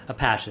a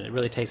passion. It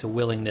really takes a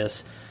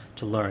willingness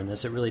to learn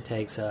this. It really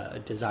takes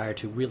a desire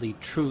to really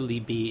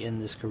truly be in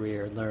this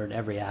career, learn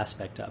every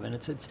aspect of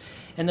it.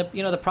 And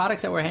the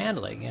products that we're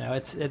handling,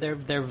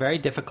 they're very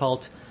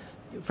difficult.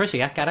 First, you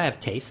got to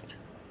have taste.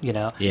 You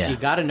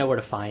got to know where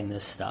to find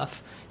this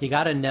stuff. You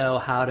got to know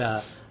how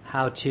to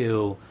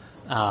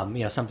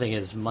something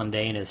as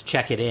mundane as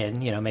check it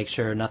in. Make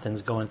sure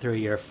nothing's going through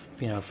your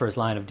first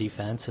line of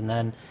defense, and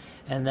then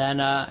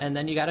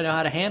you got to know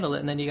how to handle it,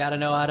 and then you got to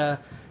know how to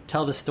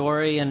tell the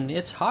story, and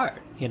it's hard,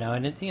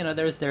 and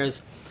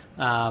there's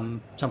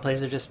some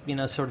places are just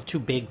sort of too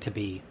big to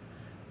be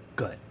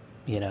good.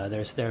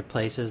 There are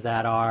places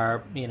that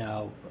are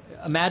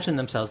imagine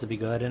themselves to be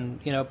good, and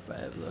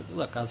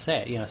look, I'll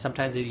say it,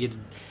 sometimes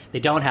they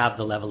don't have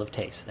the level of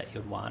taste that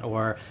you'd want,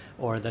 or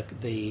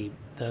the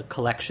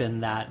collection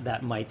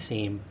that might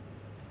seem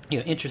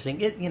interesting.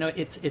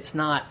 It's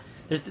not,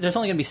 there's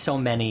only going to be so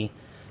many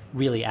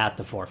really at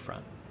the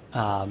forefront,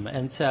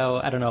 and so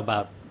I don't know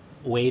about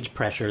wage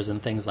pressures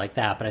and things like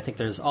that, but I think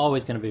there's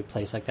always going to be a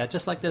place like that,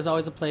 just like there's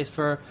always a place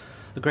for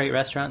a great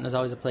restaurant, and there's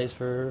always a place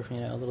for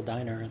a little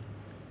diner.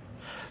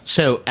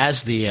 So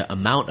as the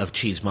amount of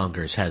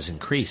cheesemongers has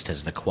increased,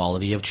 has the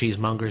quality of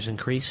cheesemongers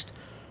increased?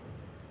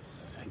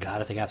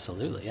 God, I think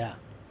absolutely, yeah.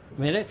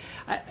 I mean,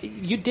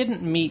 you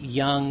didn't meet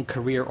young,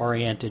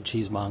 career-oriented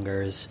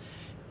cheesemongers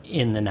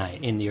in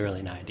the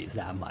early '90s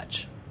that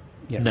much,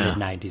 no. mid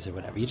 '90s or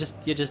whatever. You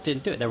just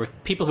didn't do it. There were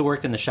people who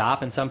worked in the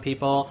shop, and some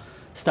people,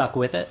 stuck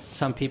with it.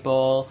 Some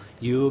people,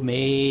 you,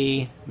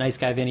 me, nice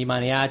guy Vinny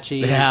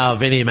Maniaci. Yeah,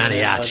 Vinny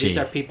Maniaci. These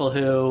are people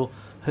who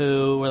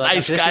were like,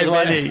 nice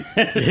guy Vinny.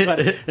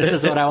 This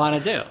is what I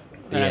want to do.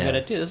 And Yeah. I'm going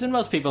to do this. And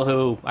most people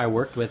who I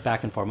worked with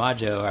back in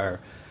Formaggio are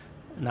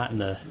not in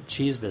the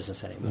cheese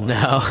business anymore.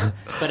 No.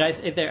 But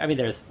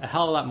there's a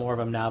hell of a lot more of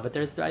them now. But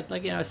there's,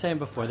 like I was saying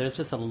before, there's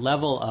just a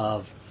level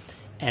of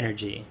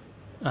energy.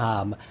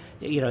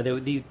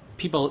 The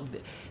people,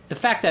 the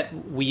fact that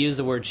we use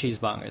the word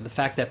cheesemonger, the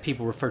fact that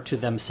people refer to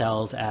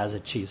themselves as a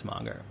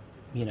cheesemonger,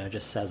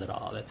 just says it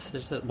all.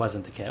 It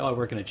wasn't the case. Oh, I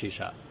work in a cheese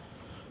shop.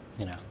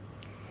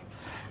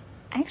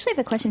 I actually have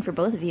a question for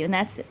both of you, and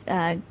that's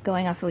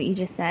going off of what you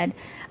just said.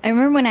 I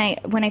remember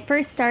when I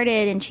first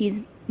started in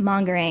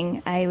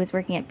cheesemongering, I was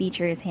working at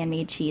Beecher's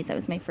Handmade Cheese. That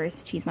was my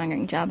first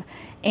cheesemongering job.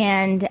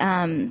 And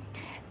I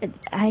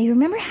don't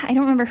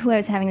remember who I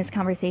was having this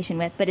conversation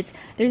with, but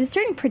there's a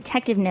certain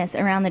protectiveness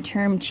around the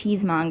term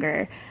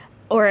cheesemonger.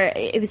 Or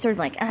it was sort of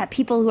like,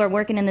 people who are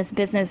working in this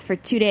business for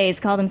 2 days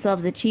call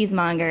themselves a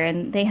cheesemonger,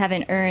 and they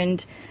haven't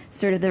earned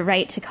sort of the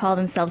right to call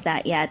themselves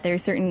that yet. There are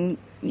certain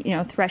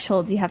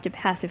thresholds you have to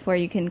pass before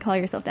you can call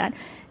yourself that.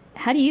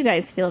 How do you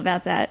guys feel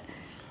about that?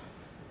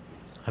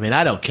 I mean,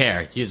 I don't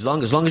care. As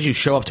long as you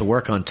show up to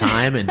work on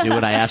time and do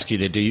what I ask you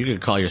to do, you can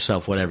call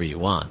yourself whatever you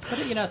want.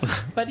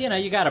 But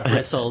you got to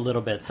bristle a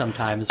little bit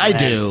sometimes. I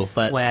do,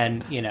 but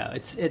when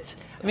it's.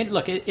 I mean,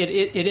 look, it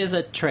is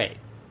a trade.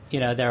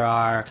 There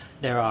are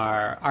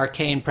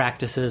arcane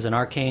practices and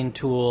arcane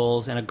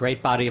tools and a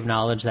great body of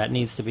knowledge that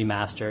needs to be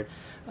mastered,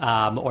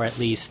 or at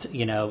least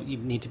you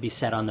need to be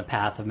set on the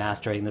path of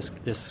mastering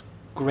this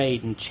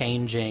great and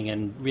changing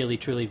and really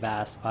truly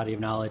vast body of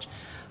knowledge.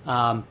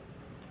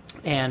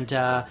 And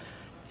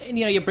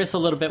you bristle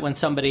a little bit when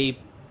somebody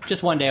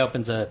just one day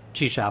opens a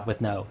cheese shop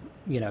with no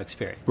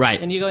experience, right?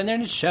 And you go in there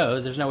and it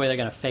shows. There's no way they're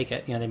going to fake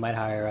it. They might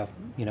hire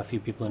a few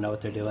people who know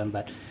what they're doing,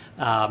 but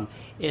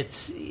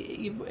it's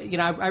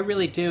I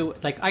really do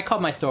like. I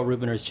called my store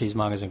Rubiner's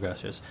Cheesemongers and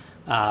Grocers.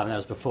 That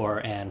was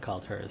before Ann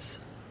called hers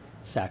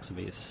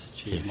Saxby's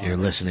Cheesemongers. If you're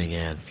listening,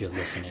 Ann. If you're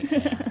listening,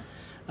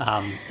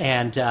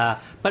 Ann.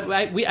 But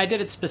I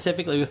did it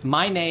specifically with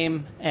my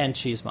name and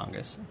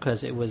cheesemongers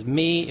because it was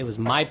me, it was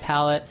my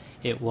palate,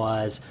 it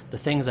was the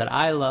things that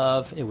I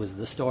love, it was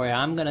the story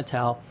I'm going to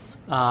tell,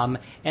 and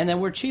then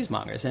we're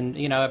cheesemongers, and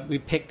we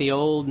picked the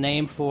old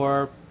name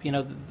for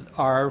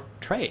our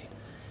trade,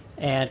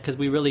 and because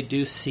we really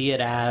do see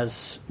it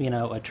as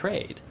a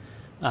trade.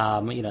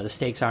 The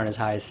stakes aren't as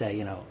high as say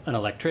an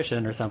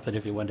electrician or something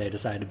if you one day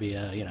decide to be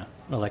an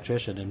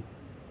electrician and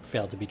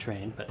failed to be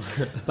trained,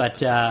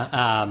 but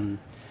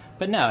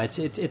no,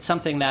 it's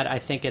something that I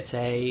think it's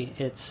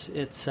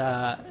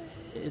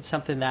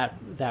something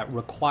that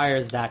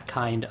requires that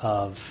kind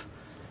of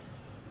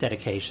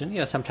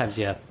dedication. Sometimes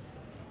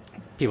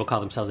people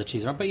call themselves a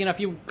cheesemonger, but if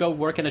you go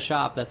work in a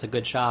shop that's a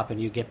good shop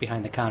and you get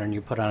behind the counter and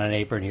you put on an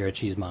apron, you're a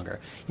cheesemonger.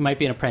 You might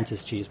be an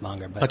apprentice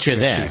cheesemonger, but you're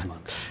there. A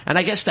cheesemonger. And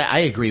I guess that I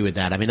agree with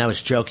that. I mean, I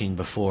was joking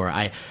before.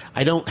 I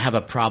don't have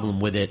a problem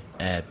with it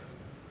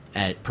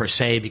per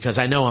se, because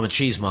I know I'm a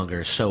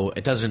cheesemonger, so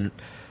it doesn't.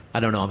 I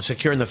don't know. I'm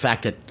secure in the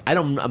fact that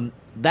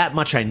that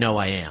much I know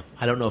I am.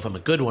 I don't know if I'm a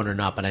good one or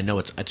not, but I know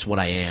it's what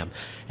I am,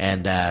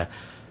 and I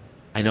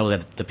know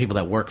that the people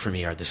that work for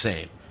me are the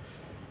same.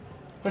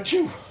 But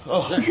you,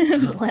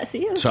 bless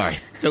you. Sorry,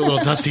 got a little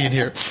dusty in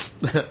here.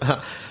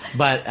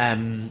 But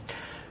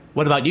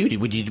what about you?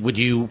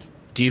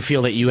 Do you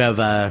feel that you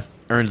have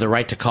earned the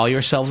right to call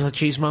yourself a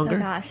cheesemonger? Oh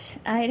gosh,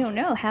 I don't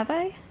know. Have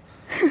I?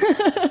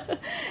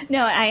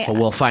 No, Well,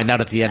 we'll find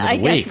out at the end of the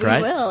week, right?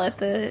 I guess we will at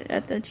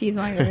the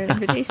Cheesemonger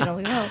Invitational.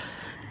 We will.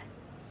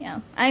 Yeah,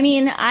 I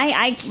mean,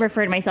 I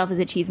refer to myself as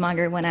a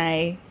cheesemonger when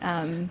I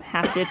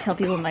have to tell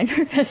people my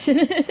profession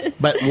is.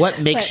 But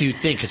what makes you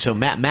think? So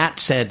Matt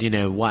said,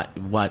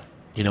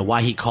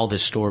 why he called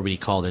his store what he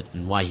called it,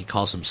 and why he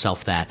calls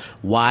himself that.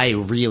 Why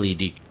really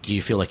do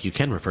you feel like you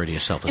can refer to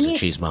yourself as a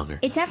cheesemonger?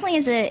 It definitely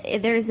is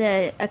there's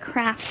a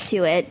craft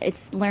to it.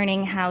 It's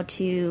learning how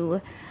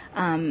to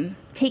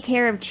take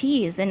care of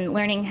cheese and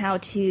learning how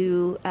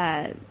to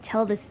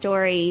tell the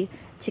story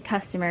to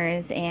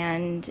customers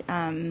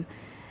and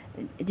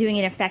doing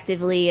it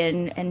effectively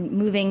and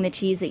moving the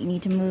cheese that you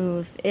need to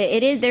move.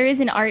 There is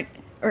an art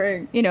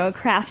or a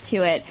craft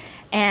to it,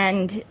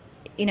 and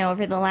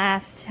over the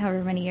last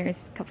however many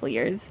years, 3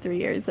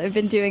 years, I've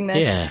been doing this.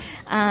 Yeah.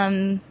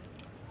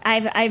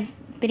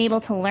 I've been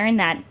able to learn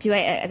that.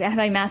 Have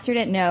I mastered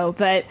it? No,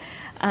 but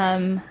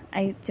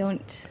I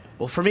don't.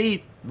 Well, for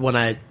me, when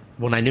I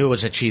knew it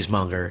was a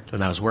cheesemonger,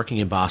 when I was working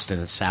in Boston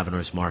at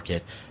Savinor's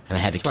Market, and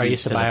I had the keys I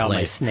used to the buy all my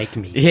place. snake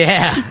meat.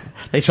 Yeah,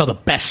 they sell the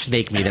best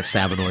snake meat at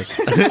Savinor's,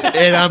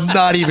 and I'm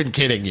not even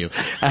kidding you.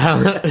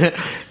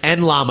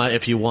 And llama,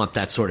 if you want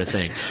that sort of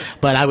thing.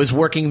 But I was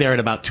working there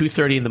at about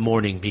 2:30 in the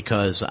morning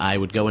because I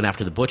would go in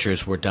after the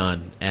butchers were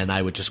done, and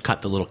I would just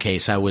cut the little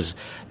case. I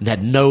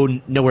had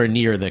nowhere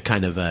near the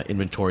kind of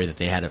inventory that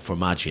they had at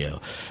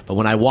Formaggio. But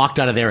when I walked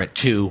out of there at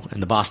 2, and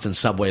the Boston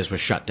subways were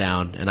shut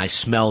down, and I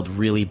smelled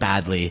really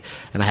badly,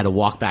 and I had to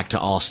walk back to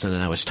Alston,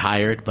 and I was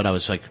tired, but I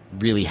was like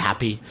really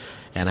happy.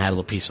 and I had a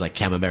little piece of like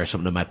camembert or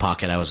something in my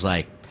pocket, I was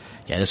like,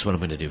 yeah, this is what I'm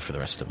going to do for the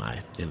rest of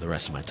my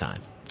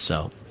time.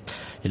 So,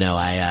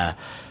 I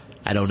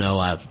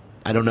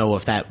don't know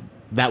if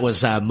that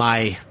was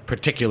my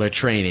particular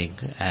training,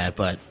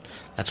 but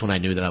that's when I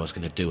knew that I was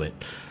going to do it.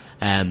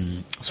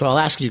 So I'll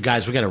ask you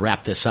guys, we got to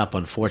wrap this up,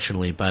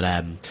 unfortunately,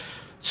 but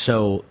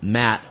so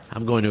Matt,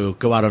 I'm going to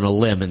go out on a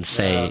lim and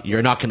say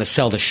you're not going to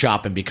sell the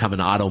shop and become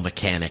an auto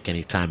mechanic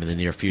anytime in the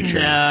near future.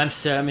 No,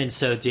 I'm in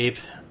so deep.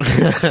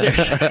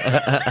 Seriously.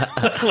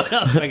 What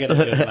else am I going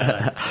to do with my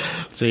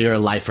life? So you're a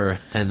lifer,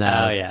 and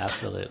yeah,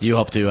 absolutely. You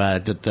hope to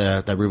that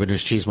the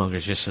Rubiner's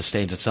Cheesemongers just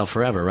sustains itself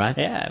forever, right?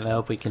 Yeah, I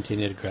hope we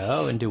continue to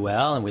grow and do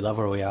well, and we love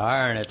where we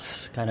are, and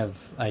it's kind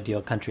of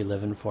ideal country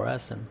living for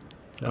us. And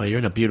oh, you're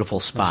in a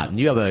beautiful spot, and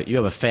you have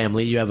a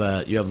family. You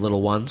have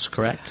little ones,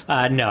 correct?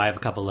 No, I have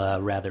a couple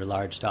of rather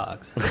large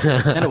dogs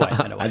and a wife.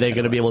 Are they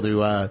going to be able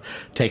to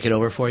take it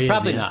over for you?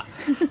 Probably not.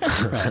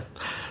 Right.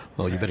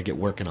 Well, you better get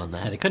working on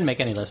that. Yeah, they couldn't make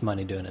any less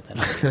money doing it than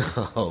I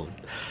Oh,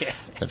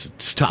 that's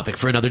a topic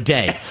for another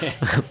day.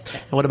 And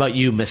what about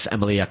you, Miss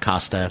Emily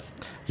Acosta?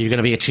 You're going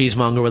to be a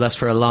cheesemonger with us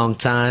for a long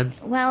time?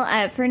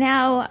 Well, for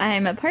now,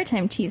 I'm a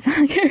part-time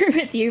cheesemonger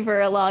with you for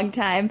a long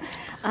time.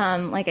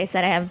 Like I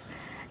said, I have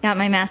got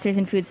my master's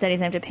in food studies.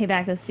 I have to pay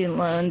back those student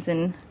loans,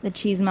 and the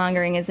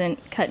cheesemongering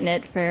isn't cutting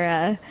it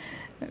for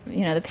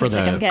the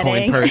paycheck I'm getting.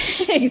 Coin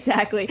purse.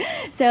 Exactly.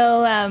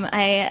 So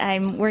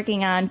I'm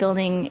working on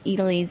building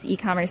Italy's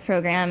e-commerce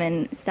program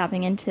and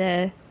stopping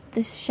into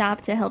the shop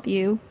to help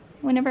you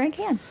whenever I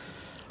can.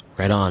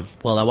 Right on.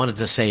 Well, I wanted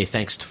to say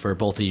thanks to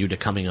both of you for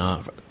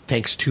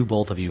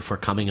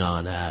coming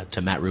on,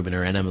 to Matt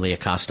Rubiner and Emily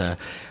Acosta,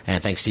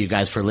 and thanks to you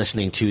guys for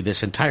listening to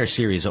this entire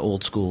series of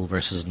Old School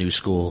versus New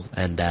School.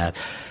 And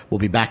we'll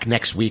be back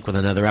next week with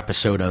another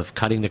episode of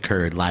Cutting the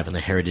Curd live on the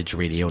Heritage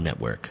Radio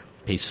Network.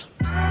 Peace.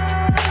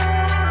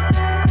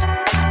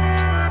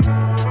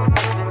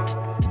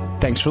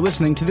 Thanks for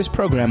listening to this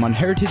program on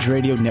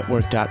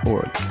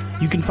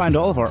heritageradionetwork.org. You can find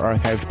all of our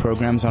archived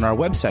programs on our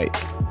website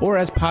or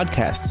as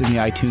podcasts in the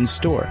iTunes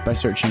Store by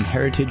searching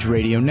Heritage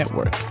Radio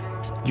Network.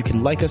 You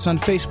can like us on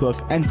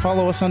Facebook and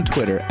follow us on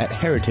Twitter at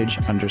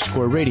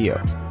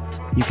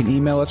 @heritage_radio. You can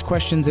email us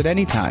questions at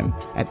any time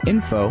at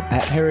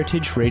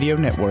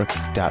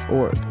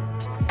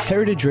info@heritageradionetwork.org.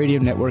 Heritage Radio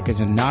Network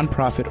is a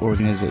nonprofit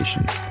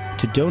organization.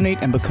 To donate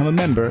and become a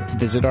member,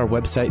 visit our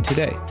website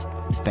today.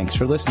 Thanks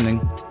for listening.